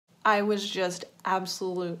I was just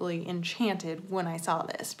absolutely enchanted when I saw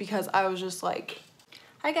this because I was just like,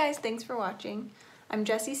 hi guys, thanks for watching. I'm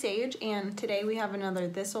Jessie Sage, and today we have another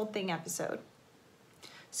This Old Thing episode.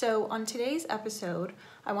 So on today's episode,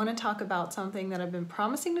 I want to talk about something that I've been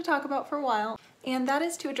promising to talk about for a while, and that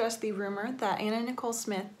is to address the rumor that Anna Nicole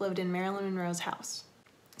Smith lived in Marilyn Monroe's house.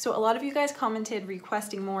 So a lot of you guys commented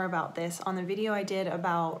requesting more about this on the video I did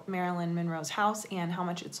about Marilyn Monroe's house and how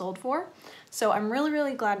much it sold for. So I'm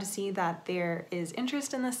really glad to see that there is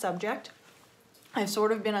interest in this subject. I've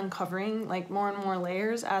sort of been uncovering like more and more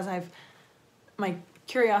layers as my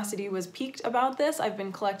curiosity was piqued about this. I've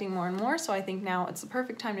been collecting more and more, so I think now it's the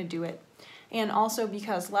perfect time to do it. And also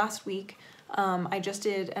because last week I just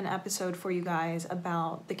did an episode for you guys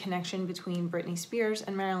about the connection between Britney Spears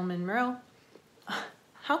and Marilyn Monroe.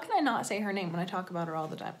 How can I not say her name when I talk about her all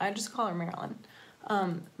the time? I just call her Marilyn.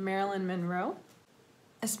 Marilyn Monroe,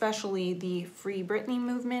 especially the Free Britney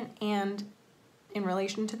movement, and in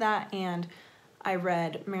relation to that, and I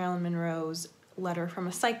read Marilyn Monroe's letter from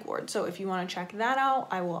a psych ward. So if you want to check that out,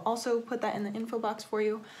 I will also put that in the info box for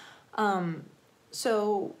you.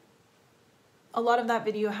 So a lot of that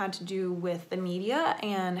video had to do with the media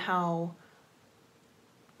and how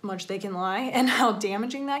much they can lie and how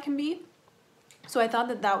damaging that can be. So I thought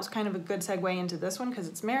that that was kind of a good segue into this one because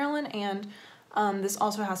it's Marilyn, and this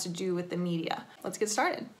also has to do with the media. Let's get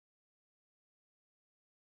started.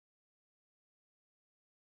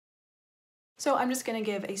 So I'm just going to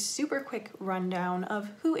give a super quick rundown of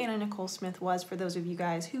who Anna Nicole Smith was for those of you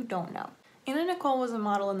guys who don't know. Anna Nicole was a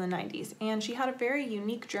model in the 90s, and she had a very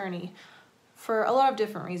unique journey for a lot of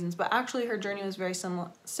different reasons, but actually her journey was very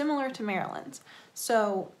similar to Marilyn's.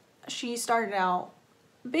 So she started out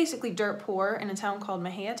basically dirt poor in a town called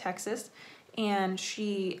Mahia, Texas, and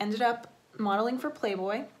she ended up modeling for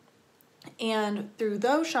Playboy, and through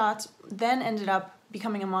those shots then ended up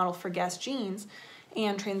becoming a model for Guess Jeans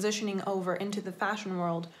and transitioning over into the fashion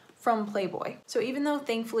world from Playboy. So even though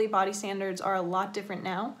thankfully body standards are a lot different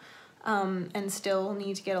now and still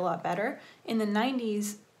need to get a lot better, in the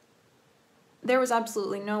 90s there was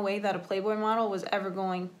absolutely no way that a Playboy model was ever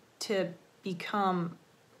going to become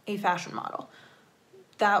a fashion model.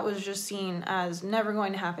 That was just seen as never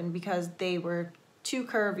going to happen because they were too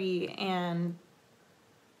curvy, and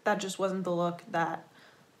that just wasn't the look that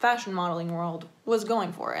fashion modeling world was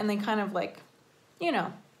going for. And they kind of like, you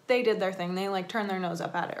know, they did their thing. They like turned their nose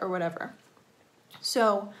up at it or whatever.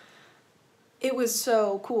 So it was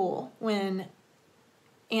so cool when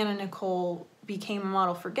Anna Nicole became a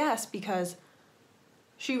model for Guess because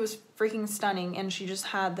she was freaking stunning and she just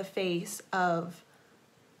had the face of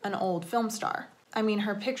an old film star. I mean,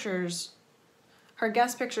 her Guess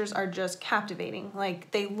pictures are just captivating.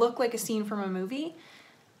 Like, they look like a scene from a movie,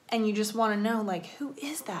 and you just want to know, like, who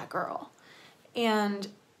is that girl? And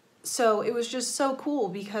so it was just so cool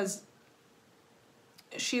because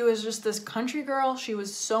she was just this country girl. She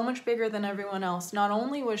was so much bigger than everyone else. Not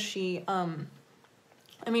only was she, I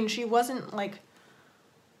mean, she wasn't, like,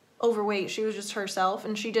 overweight. She was just herself,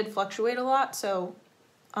 and she did fluctuate a lot. So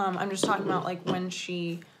I'm just talking about, like, when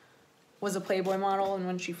she was a Playboy model and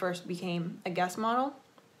when she first became a Guess model.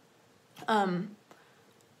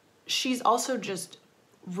 She's also just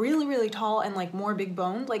really tall and like more big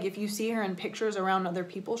boned. Like if you see her in pictures around other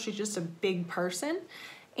people, she's just a big person.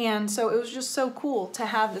 And so it was just so cool to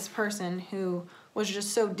have this person who was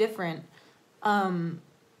just so different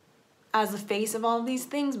as the face of all of these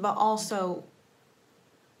things, but also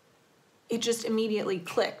it just immediately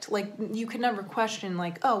clicked. Like, you could never question,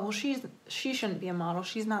 like, oh, well, she shouldn't be a model.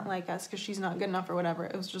 She's not like us because she's not good enough or whatever.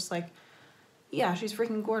 It was just like, yeah, she's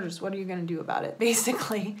freaking gorgeous. What are you going to do about it,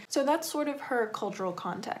 basically? So that's sort of her cultural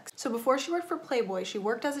context. So before she worked for Playboy, she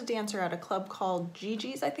worked as a dancer at a club called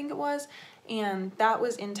Gigi's, I think it was, and that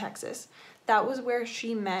was in Texas. That was where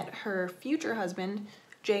she met her future husband,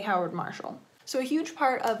 J. Howard Marshall. So a huge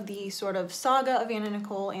part of the sort of saga of Anna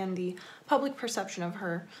Nicole and the public perception of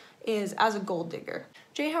her is as a gold digger.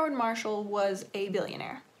 J. Howard Marshall was a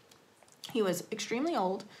billionaire. He was extremely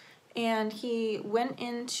old, and he went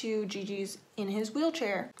into Gigi's in his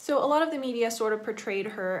wheelchair. So a lot of the media sort of portrayed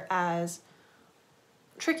her as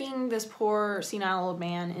tricking this poor senile old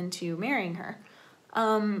man into marrying her.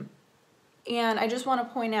 And I just want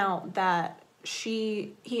to point out that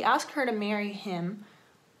he asked her to marry him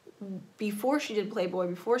before she did Playboy,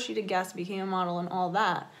 before she did Guess, became a model and all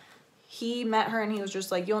that. He met her and he was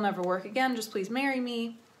just like, you'll never work again, just please marry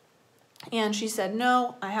me. And she said,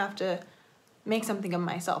 no, I have to make something of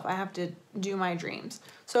myself. I have to do my dreams.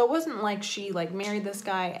 So it wasn't like she like married this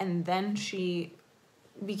guy and then she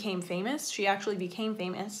became famous. She actually became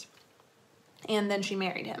famous and then she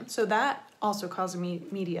married him. So that also caused a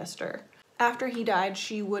media stir. After he died,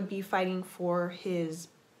 she would be fighting for his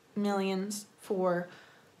millions for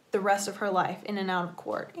the rest of her life in and out of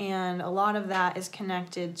court. And a lot of that is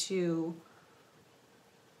connected to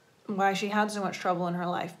why she had so much trouble in her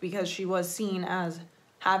life, because she was seen as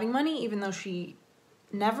having money, even though she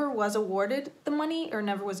never was awarded the money or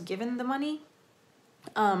never was given the money.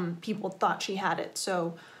 People thought she had it,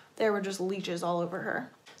 so there were just leeches all over her.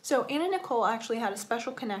 So Anna Nicole actually had a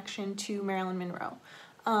special connection to Marilyn Monroe.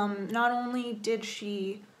 Not only did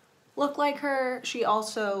she look like her, she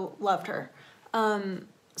also loved her.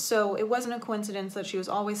 So it wasn't a coincidence that she was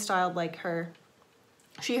always styled like her.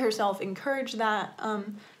 She herself encouraged that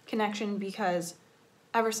connection because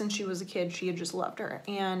ever since she was a kid, she had just loved her.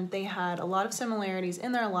 And they had a lot of similarities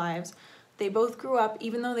in their lives. They both grew up,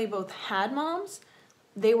 even though they both had moms,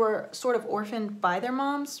 they were sort of orphaned by their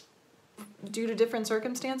moms due to different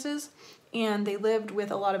circumstances. And they lived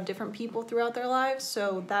with a lot of different people throughout their lives.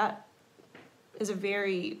 So that's a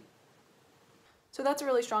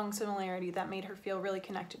really strong similarity that made her feel really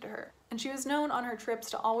connected to her. And she was known on her trips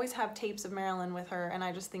to always have tapes of Marilyn with her, and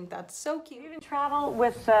I just think that's so cute. You even travel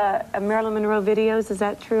with Marilyn Monroe videos, is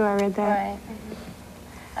that true? I read that. Right.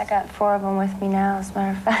 I got 4 of them with me now, as a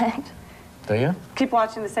matter of fact. Do you? Keep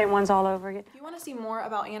watching the same ones all over again. If you want to see more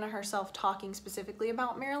about Anna herself talking specifically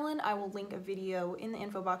about Marilyn, I will link a video in the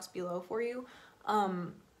info box below for you.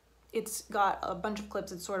 It's got a bunch of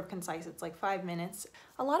clips. It's sort of concise. It's like 5 minutes.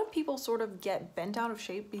 A lot of people sort of get bent out of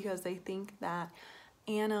shape because they think that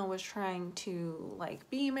Anna was trying to like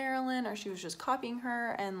be Marilyn, or she was just copying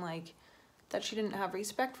her, and like that she didn't have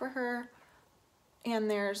respect for her. And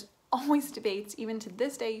there's always debates. Even to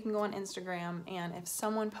this day, you can go on Instagram, and if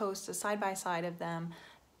someone posts a side-by-side of them,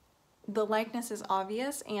 the likeness is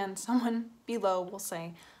obvious, and someone below will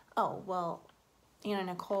say, oh, well, Anna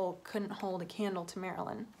Nicole couldn't hold a candle to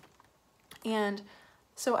Marilyn. And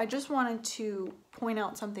so I just wanted to point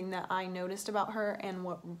out something that I noticed about her, and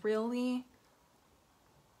what really,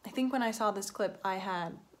 I think when I saw this clip, I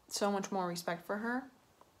had so much more respect for her,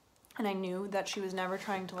 and I knew that she was never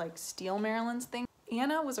trying to like steal Marilyn's thing.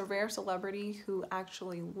 Anna was a rare celebrity who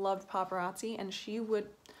actually loved paparazzi, and she would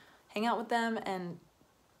hang out with them and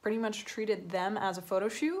pretty much treated them as a photo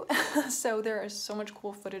shoot. So there is so much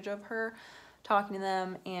cool footage of her talking to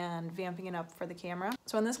them and vamping it up for the camera.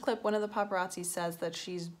 So in this clip, one of the paparazzi says that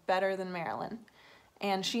she's better than Marilyn,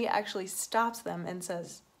 and she actually stops them and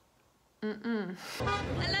says, mm-mm.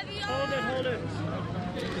 I love you. Hold it.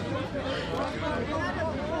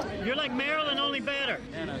 You're like Marilyn, only better.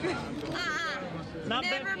 Not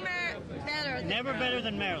Never better. Never better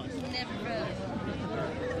than Marilyn. Never better.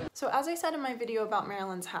 So as I said in my video about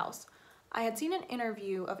Marilyn's house, I had seen an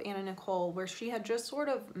interview of Anna Nicole where she had just sort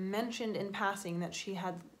of mentioned in passing that she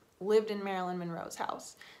had lived in Marilyn Monroe's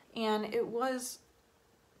house. And it was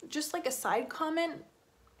just like a side comment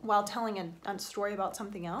while telling a story about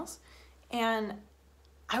something else. And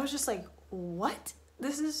I was just like, what?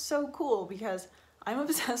 This is so cool, because I'm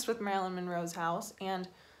obsessed with Marilyn Monroe's house, and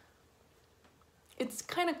it's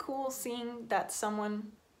kind of cool seeing that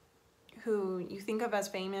someone who you think of as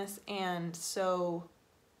famous, and so,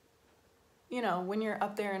 you know, when you're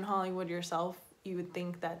up there in Hollywood yourself, you would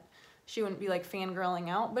think that she wouldn't be like fangirling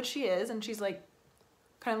out, but she is, and she's like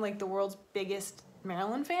kind of like the world's biggest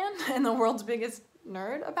Marilyn fan and the world's biggest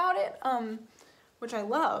nerd about it, which I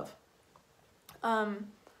love.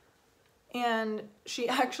 And she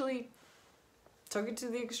actually took it to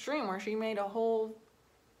the extreme where she made a whole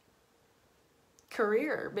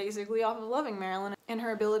career basically off of loving Marilyn and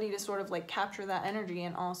her ability to sort of like capture that energy,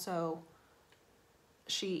 and also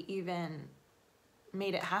she even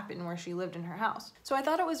made it happen where she lived in her house. So I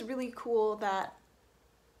thought it was really cool that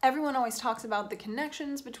everyone always talks about the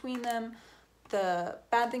connections between them, the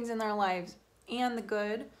bad things in their lives and the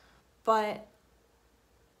good, but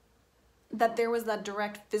that there was that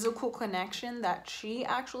direct physical connection, that she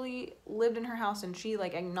actually lived in her house and she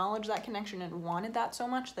like acknowledged that connection and wanted that so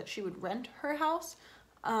much that she would rent her house,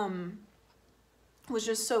 was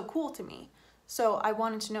just so cool to me. So I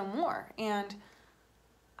wanted to know more, and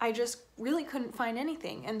I just really couldn't find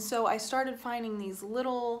anything. And so I started finding these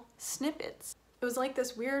little snippets. It was like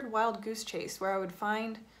this weird wild goose chase where I would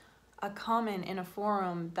find a comment in a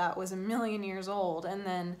forum that was 1,000,000 years old, and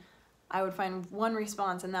then I would find one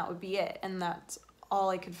response and that would be it, and that's all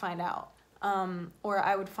I could find out. Or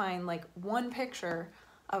I would find like one picture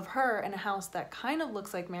of her in a house that kind of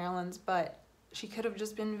looks like Marilyn's, but she could have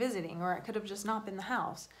just been visiting, or it could have just not been the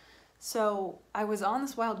house. So I was on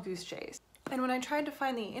this wild goose chase. And when I tried to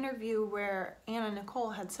find the interview where Anna Nicole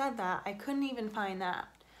had said that, I couldn't even find that.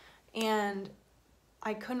 And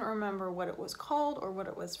I couldn't remember what it was called or what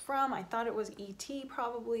it was from. I thought it was E.T.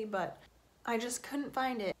 probably, but I just couldn't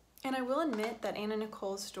find it. And I will admit that Anna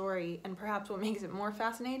Nicole's story, and perhaps what makes it more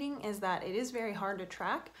fascinating, is that it is very hard to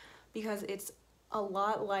track because it's a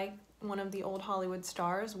lot like one of the old Hollywood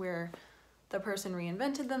stars where the person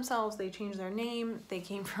reinvented themselves, they changed their name, they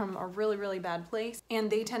came from a really, really bad place, and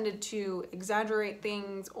they tended to exaggerate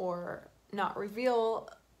things or not reveal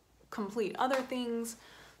complete other things.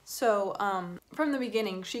 So from the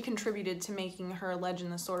beginning, she contributed to making her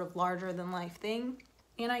legend this sort of larger than life thing.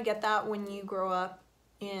 And I get that when you grow up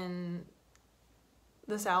in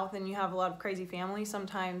the South and you have a lot of crazy families,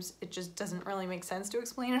 sometimes it just doesn't really make sense to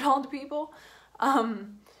explain it all to people.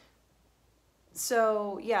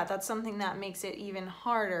 So yeah, that's something that makes it even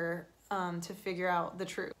harder to figure out the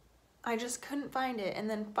truth. I just couldn't find it, and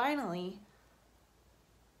then finally,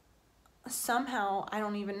 somehow, I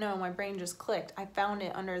don't even know, my brain just clicked. I found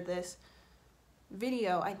it under this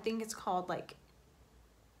video. I think it's called like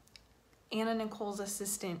Anna Nicole's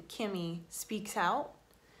assistant Kimmy speaks out,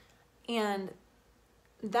 and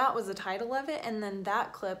that was the title of it, and then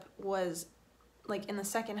that clip was like in the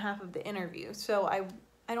second half of the interview. So I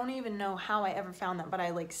don't even know how I ever found that, but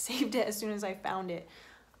I like saved it as soon as I found it.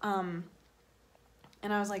 And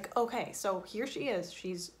I was like, okay, so here she is.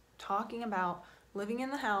 She's talking about living in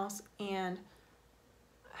the house and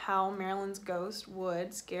how Marilyn's ghost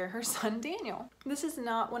would scare her son Daniel. This is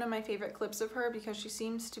not one of my favorite clips of her because she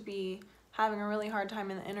seems to be having a really hard time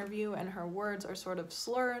in the interview and her words are sort of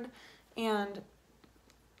slurred, and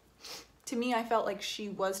to me I felt like she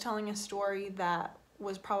was telling a story that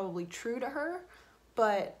was probably true to her,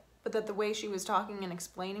 but that the way she was talking and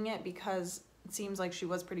explaining it, because it seems like she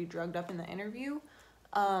was pretty drugged up in the interview,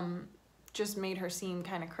 just made her seem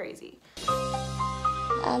kind of crazy.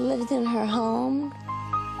 I lived in her home.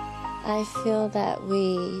 I feel that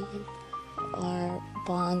we are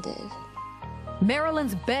bonded.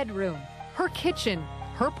 Marilyn's bedroom, her kitchen,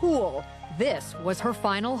 her pool. This was her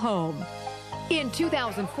final home. In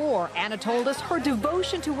 2004, Anna told us her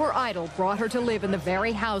devotion to her idol brought her to live in the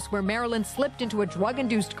very house where Marilyn slipped into a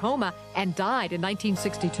drug-induced coma and died in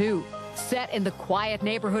 1962. Set in the quiet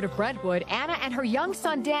neighborhood of Brentwood, Anna and her young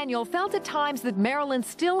son Daniel felt at times that Marilyn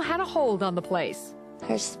still had a hold on the place.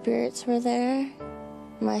 Her spirits were there.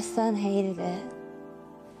 My son hated it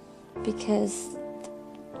because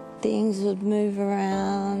things would move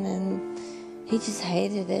around and he just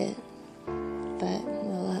hated it, but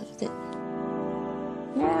we loved it.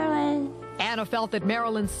 Marilyn. Anna felt that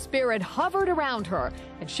Marilyn's spirit hovered around her,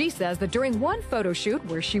 and she says that during one photo shoot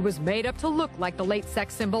where she was made up to look like the late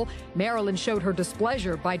sex symbol, Marilyn showed her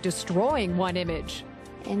displeasure by destroying one image.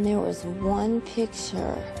 And there was one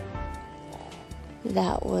picture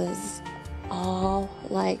that was all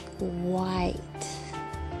like white,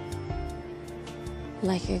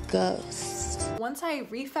 like a ghost. Once I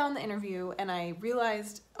refound the interview and I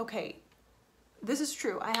realized, okay, this is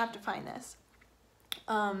true, I have to find this,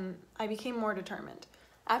 I became more determined.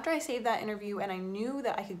 After I saved that interview and I knew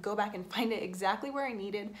that I could go back and find it exactly where I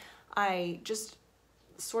needed, I just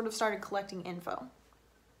sort of started collecting info.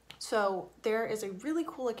 So there is a really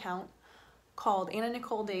cool account called Anna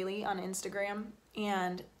Nicole Daily on Instagram,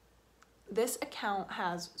 and this account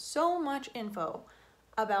has so much info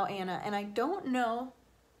about Anna, and I don't know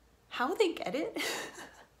how they get it.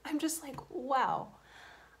 I'm just like, wow.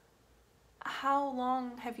 How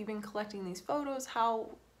long have you been collecting these photos? How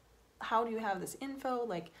do you have this info?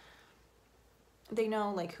 Like, they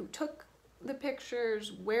know like who took the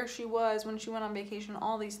pictures, where she was when she went on vacation,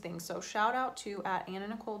 all these things. So shout out to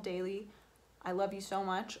 @AnnaNicoleDaily. I love you so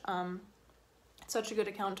much. It's such a good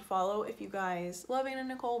account to follow if you guys love Anna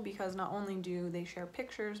Nicole, because not only do they share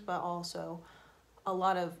pictures, but also a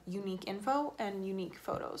lot of unique info and unique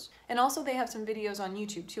photos. And also they have some videos on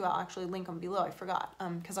YouTube too. I'll actually link them below. I forgot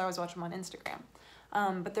because I always watch them on Instagram.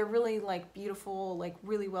 But they're really like beautiful, like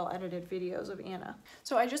really well edited videos of Anna.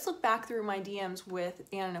 So I just looked back through my DMs with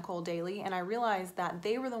Anna Nicole Daily, and I realized that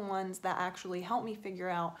they were the ones that actually helped me figure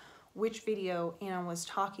out which video Anna was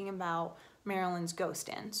talking about Marilyn's ghost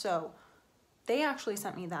in. So they actually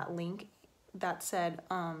sent me that link that said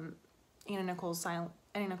Anna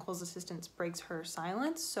Nicole's assistant breaks her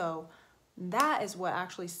silence. So that is what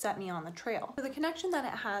actually set me on the trail. So the connection that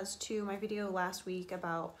it has to my video last week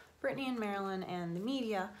about Britney and Marilyn and the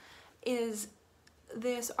media is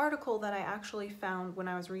this article that I actually found when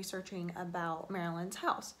I was researching about Marilyn's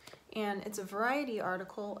house. And it's a Variety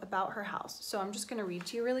article about her house. So I'm just gonna read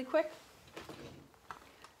to you really quick.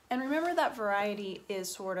 And remember that Variety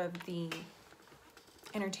is sort of the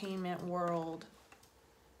entertainment world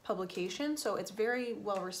publication, so it's very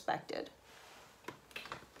well respected.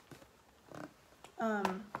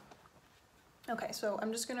 Okay, so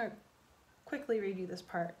I'm just gonna quickly read you this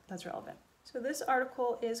part that's relevant. So this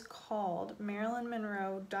article is called Marilyn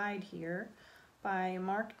Monroe Died Here by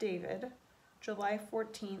Mark David, July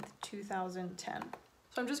 14th, 2010.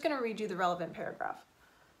 So I'm just gonna read you the relevant paragraph.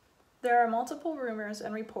 There are multiple rumors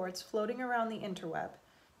and reports floating around the interweb,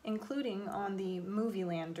 including on the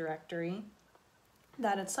Movieland directory,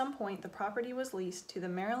 that at some point the property was leased to the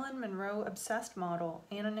Marilyn Monroe obsessed model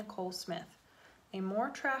Anna Nicole Smith, a more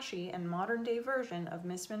trashy and modern-day version of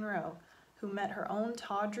Miss Monroe, who met her own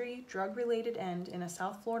tawdry, drug-related end in a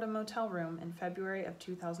South Florida motel room in February of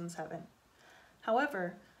 2007.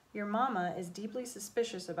 However, your mama is deeply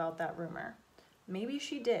suspicious about that rumor. Maybe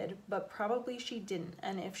she did, but probably she didn't,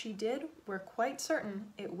 and if she did, we're quite certain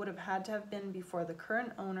it would have had to have been before the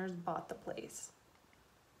current owners bought the place.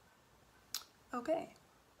 Okay.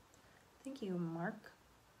 Thank you, Mark.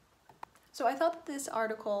 So I thought that this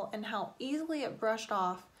article and how easily it brushed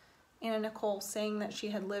off Anna Nicole saying that she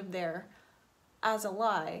had lived there as a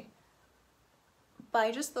lie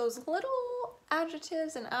by just those little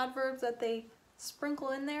adjectives and adverbs that they sprinkle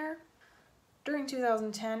in there. During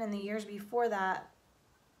 2010 and the years before that,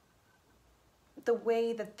 the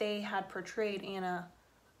way that they had portrayed Anna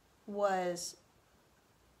was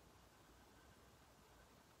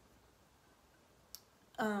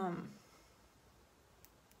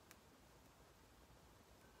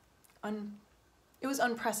it was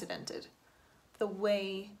unprecedented. The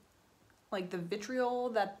way, like, the vitriol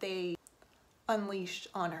that they unleashed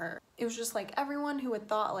on her. It was just like everyone who had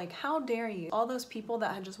thought, like, how dare you? All those people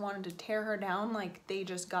that had just wanted to tear her down, like, they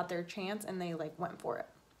just got their chance and they, like, went for it.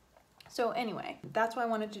 So anyway, that's why I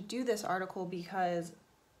wanted to do this article, because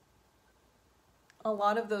a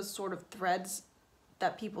lot of those sort of threads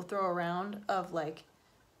that people throw around of, like,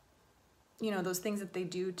 you know, those things that they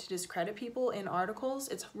do to discredit people in articles,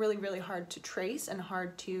 it's really, really hard to trace and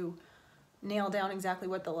hard to nail down exactly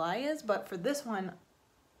what the lie is. But for this one,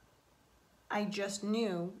 I just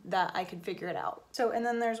knew that I could figure it out. So, and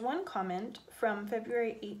then there's one comment from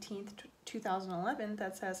February 18th, 2011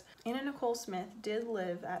 that says, Anna Nicole Smith did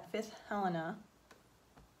live at 5th Helena,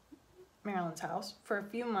 Marilyn's house, for a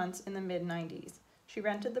few months in the mid-90s. She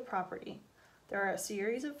rented the property. There are a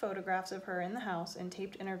series of photographs of her in the house and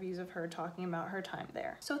taped interviews of her talking about her time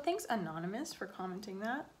there. So thanks, Anonymous, for commenting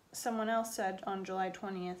that. Someone else said on July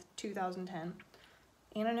 20th, 2010,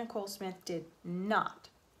 Anna Nicole Smith did not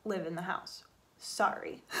live in the house.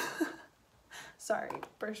 Sorry. Sorry,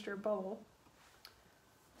 burst your bubble.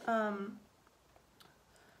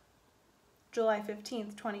 July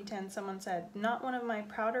 15th, 2010, someone said, not one of my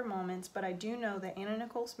prouder moments, but I do know that Anna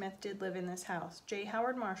Nicole Smith did live in this house. J.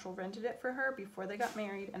 Howard Marshall rented it for her before they got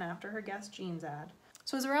married and after her Guess Jeans ad.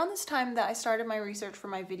 So it was around this time that I started my research for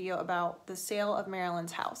my video about the sale of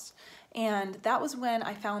Marilyn's house. And that was when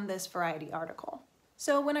I found this Variety article.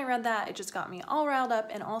 So when I read that, it just got me all riled up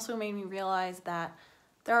and also made me realize that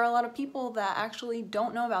there are a lot of people that actually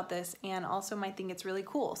don't know about this and also might think it's really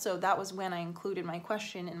cool. So that was when I included my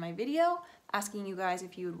question in my video, asking you guys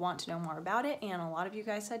if you would want to know more about it, and a lot of you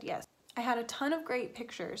guys said yes. I had a ton of great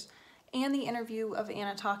pictures and the interview of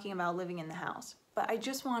Anna talking about living in the house, but I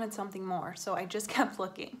just wanted something more, so I just kept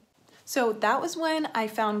looking. So that was when I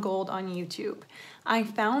found gold on YouTube. I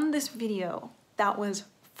found this video that was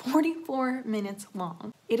 44 minutes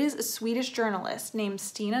long. It is a Swedish journalist named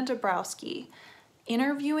Stina Dobrowski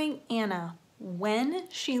interviewing Anna when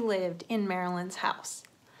she lived in Marilyn's house.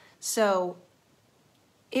 So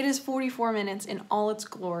it is 44 minutes in all its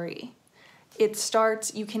glory. It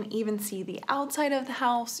starts, you can even see the outside of the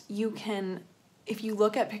house. You can, if you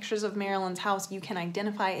look at pictures of Marilyn's house, you can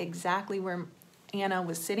identify exactly where Anna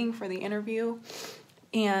was sitting for the interview.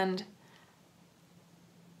 And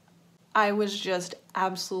I was just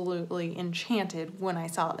absolutely enchanted when I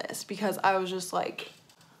saw this, because I was just like,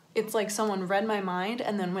 it's like someone read my mind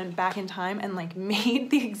and then went back in time and like made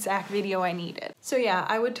the exact video I needed. So yeah,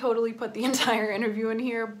 I would totally put the entire interview in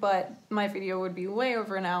here, but my video would be way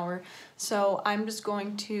over an hour. So I'm just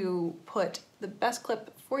going to put the best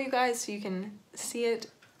clip for you guys so you can see it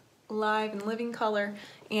live in living color,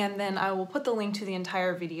 and then I will put the link to the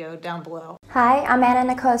entire video down below. Hi, I'm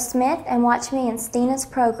Anna Nicole Smith and watch me in Stina's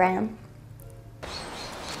program.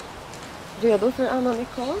 Redo för Anna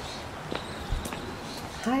Nicole?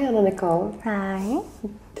 Hi, Anna Nicole. Hi.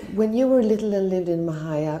 When you were little and lived in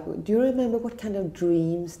Mahia, do you remember what kind of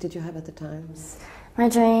dreams did you have at the time? My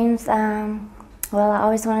dreams, well, I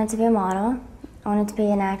always wanted to be a model. I wanted to be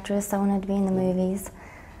an actress. I wanted to be in the movies.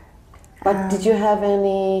 But did you have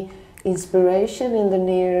any inspiration in the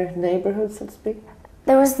near neighborhood, so to speak?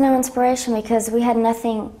 There was no inspiration because we had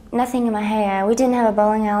nothing in Mahia. We didn't have a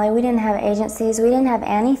bowling alley. We didn't have agencies. We didn't have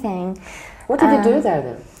anything. What did you do there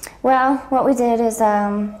then? Well, what we did is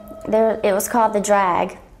it was called the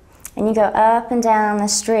drag, and you go up and down the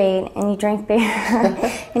street and you drink beer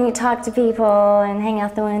and you talk to people and hang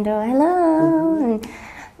out the window, hello, and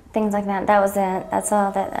things like that. That was it. That's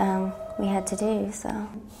all that we had to do. So.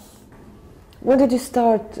 When did you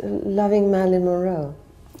start loving Marilyn Monroe?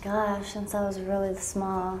 Gosh, since I was really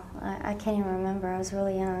small. I can't even remember. I was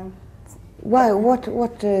really young. Why? What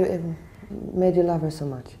made you love her so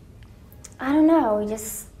much? I don't know. We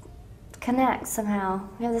just connect somehow.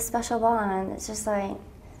 We have this special bond. It's just like,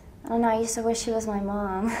 I don't know. I used to wish she was my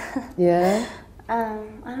mom. Yeah. I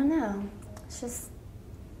don't know. It's just.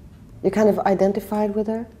 You kind of identified with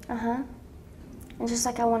her? And just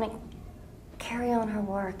like I want to carry on her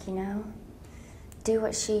work, you know, do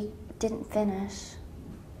what she didn't finish.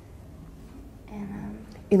 And,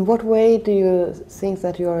 in what way do you think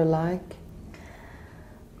that you're alike?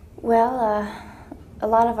 well, a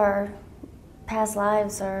lot of our past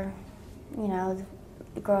lives are, you know,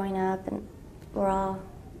 growing up, and we're all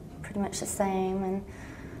pretty much the same. And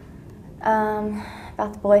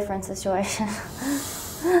about the boyfriend situation.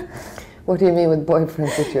 What do you mean with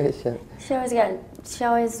boyfriend situation? She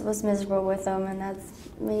always was miserable with them, and that's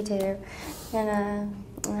me too. And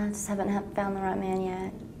I just haven't found the right man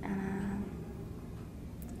yet.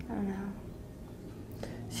 I don't know.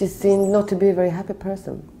 She seemed not to be a very happy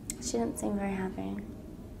person. She didn't seem very happy.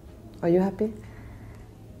 Are you happy?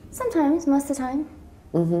 Sometimes, most of the time.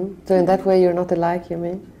 So in that way you're not alike, you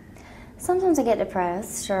mean? Sometimes I get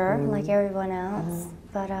depressed, sure, like everyone else.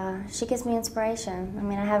 But she gives me inspiration. I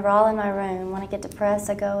mean, I have her all in my room. When I get depressed,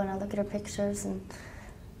 I go and I look at her pictures and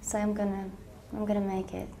say, I'm gonna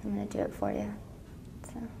make it. I'm gonna do it for you.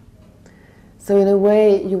 So in a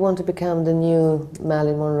way, you want to become the new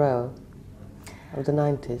Marilyn Monroe of the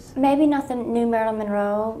 90s? Maybe not the new Marilyn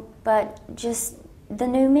Monroe, but just the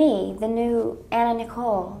new me, the new Anna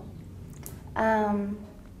Nicole.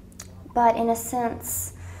 But in a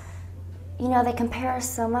sense, you know, they compare us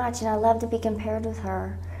so much, and I love to be compared with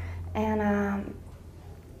her. And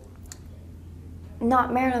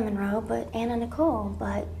not Marilyn Monroe, but Anna Nicole.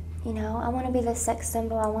 But, you know, I want to be the sex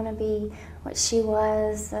symbol. I want to be what she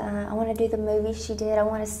was. I want to do the movies she did. I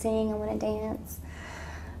want to sing. I want to dance.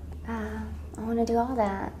 I want to do all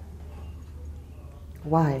that.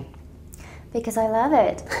 Why? Because I love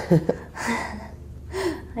it.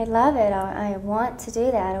 I love it. I want to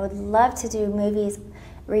do that. I would love to do movies,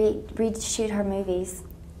 reshoot her movies.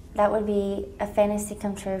 That would be a fantasy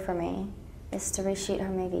come true for me, is to reshoot her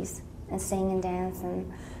movies and sing and dance.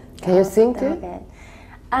 And can you sing too?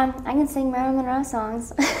 I can sing Marilyn Monroe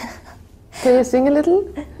songs. Can you sing a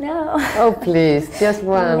little? No. Oh, please, just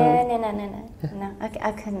one. No,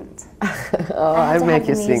 I couldn't. Oh, I'll make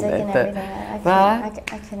you sing that.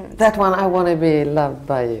 I couldn't. That one, I want to be loved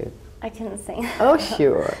by you. I couldn't sing. Oh,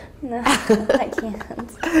 sure. No, I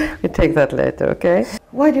can't. We take that later, okay?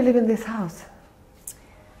 Why do you live in this house?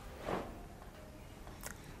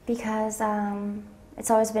 Because it's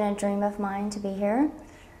always been a dream of mine to be here.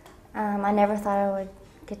 I never thought I would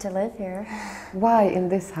get to live here. Why in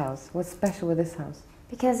this house? What's special with this house?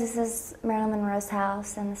 Because this is Marilyn Monroe's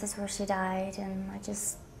house, and this is where she died, and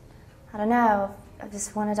I don't know, I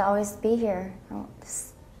just wanted to always be here. I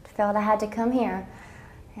just felt I had to come here,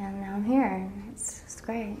 and now I'm here, and it's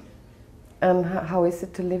great. And how is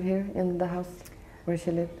it to live here in the house where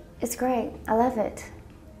she lived? It's great. I love it.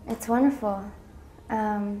 It's wonderful.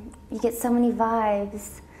 You get so many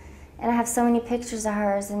vibes, and I have so many pictures of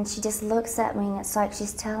hers, and she just looks at me, and it's like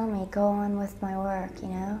she's telling me, go on with my work, you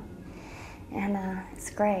know? And it's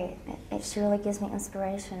great. She really gives me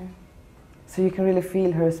inspiration. So you can really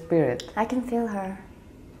feel her spirit? I can feel her.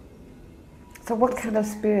 So what kind of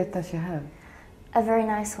spirit does she have? A very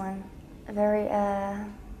nice one. A very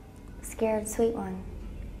scared, sweet one.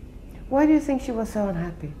 Why do you think she was so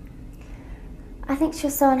unhappy? I think she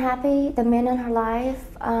was so unhappy. The men in her life,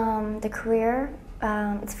 the career,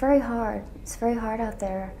 it's very hard. It's very hard out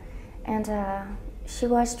there. And she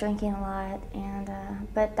was drinking a lot, and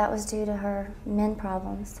but that was due to her men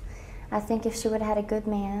problems. I think if she would have had a good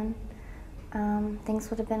man, things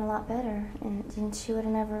would have been a lot better, and she would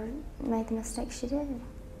have never made the mistakes she did.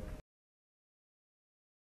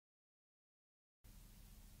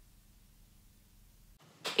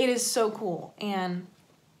 It is so cool, and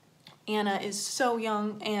Anna is so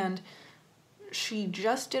young, and she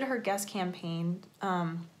just did her guest campaign.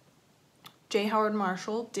 J. Howard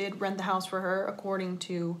Marshall did rent the house for her, according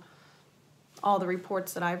to all the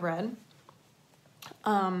reports that I've read.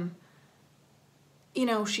 you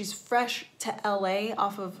know, she's fresh to LA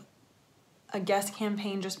off of a guest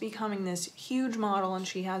campaign, just becoming this huge model, and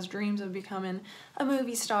she has dreams of becoming a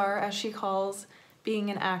movie star, as she calls being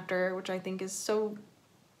an actor, which I think is so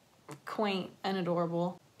quaint and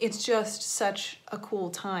adorable. It's just such a cool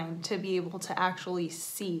time to be able to actually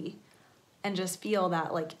see and just feel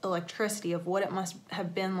that like electricity of what it must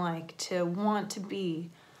have been like to want to be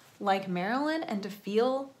like Marilyn and to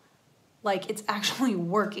feel like it's actually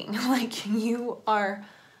working. Like you are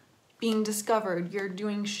being discovered, you're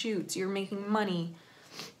doing shoots, you're making money,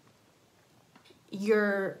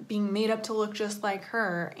 you're being made up to look just like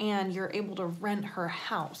her, and you're able to rent her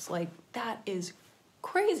house. Like that is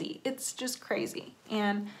crazy. It's just crazy.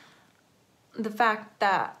 And the fact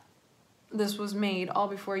that this was made all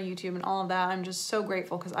before YouTube and all of that, I'm just so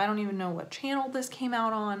grateful, because I don't even know what channel this came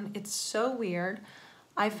out on. It's so weird.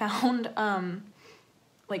 I found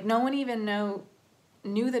like no one even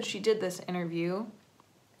knew that she did this interview.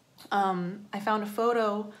 I found a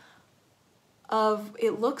photo of,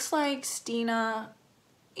 it looks like Stina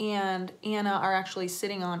and Anna are actually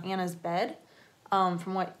sitting on Anna's bed,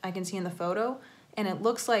 from what I can see in the photo, and it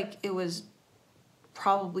looks like it was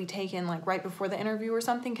probably taken like right before the interview or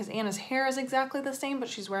something, because Anna's hair is exactly the same, but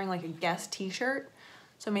she's wearing like a guest t-shirt,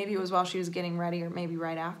 so maybe it was while she was getting ready or maybe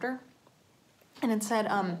right after. And it said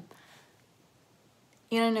Anna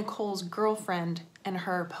Nicole's girlfriend and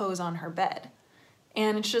her pose on her bed.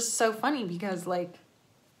 And it's just so funny because, like,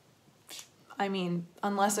 I mean,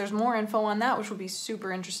 unless there's more info on that, which would be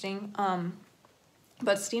super interesting,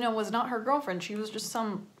 but Stina was not her girlfriend. She was just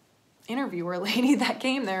some interviewer lady that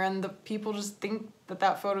came there, and the people just think that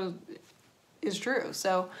that photo is true.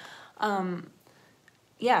 So,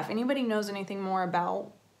 yeah, if anybody knows anything more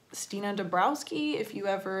about Stina Dobrowski, if you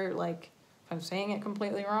ever, like, if I'm saying it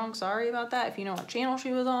completely wrong, sorry about that. If you know what channel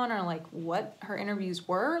she was on, or like what her interviews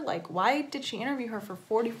were, like why did she interview her for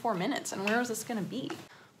 44 minutes and where is this gonna be?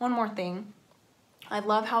 One more thing, I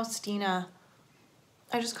love how Stina,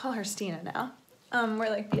 I just call her Stina now, we're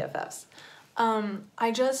like BFFs.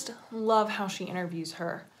 I just love how she interviews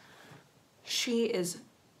her. She is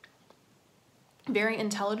very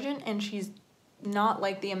intelligent, and she's not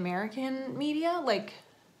like the American media. Like,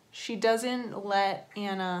 she doesn't let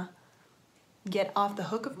Anna get off the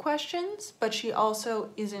hook of questions, but she also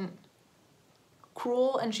isn't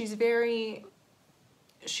cruel, and she's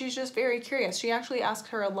just very curious. She actually asks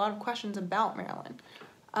her a lot of questions about Marilyn.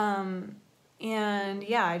 And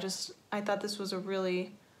yeah, I thought this was a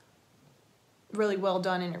really, really well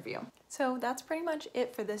done interview. So that's pretty much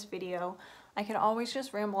it for this video. I could always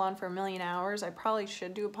just ramble on for a million hours. I probably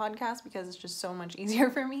should do a podcast because it's just so much easier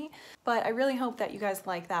for me. But I really hope that you guys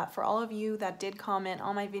like that. For all of you that did comment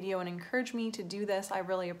on my video and encourage me to do this, I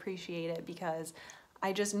really appreciate it, because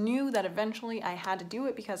I just knew that eventually I had to do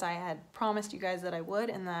it, because I had promised you guys that I would,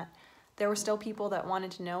 and that there were still people that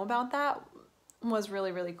wanted to know about that was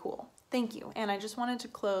really, really cool. Thank you. And I just wanted to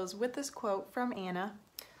close with this quote from Anna.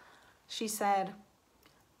 She said,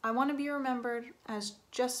 "I want to be remembered as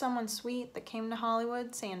just someone sweet that came to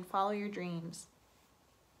Hollywood saying follow your dreams."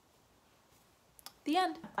 The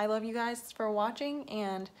end. I love you guys for watching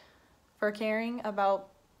and for caring about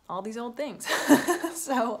all these old things.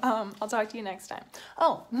 So I'll talk to you next time.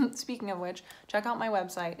 Oh, speaking of which, check out my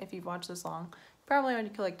website if you've watched this long. You probably already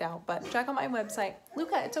clicked out, but check out my website.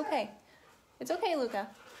 Luca, it's okay. It's okay, Luca.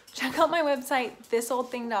 Check out my website,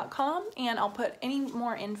 thisoldthing.com, and I'll put any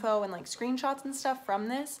more info and like screenshots and stuff from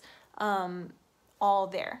this all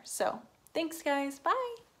there. So thanks guys,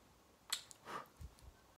 bye.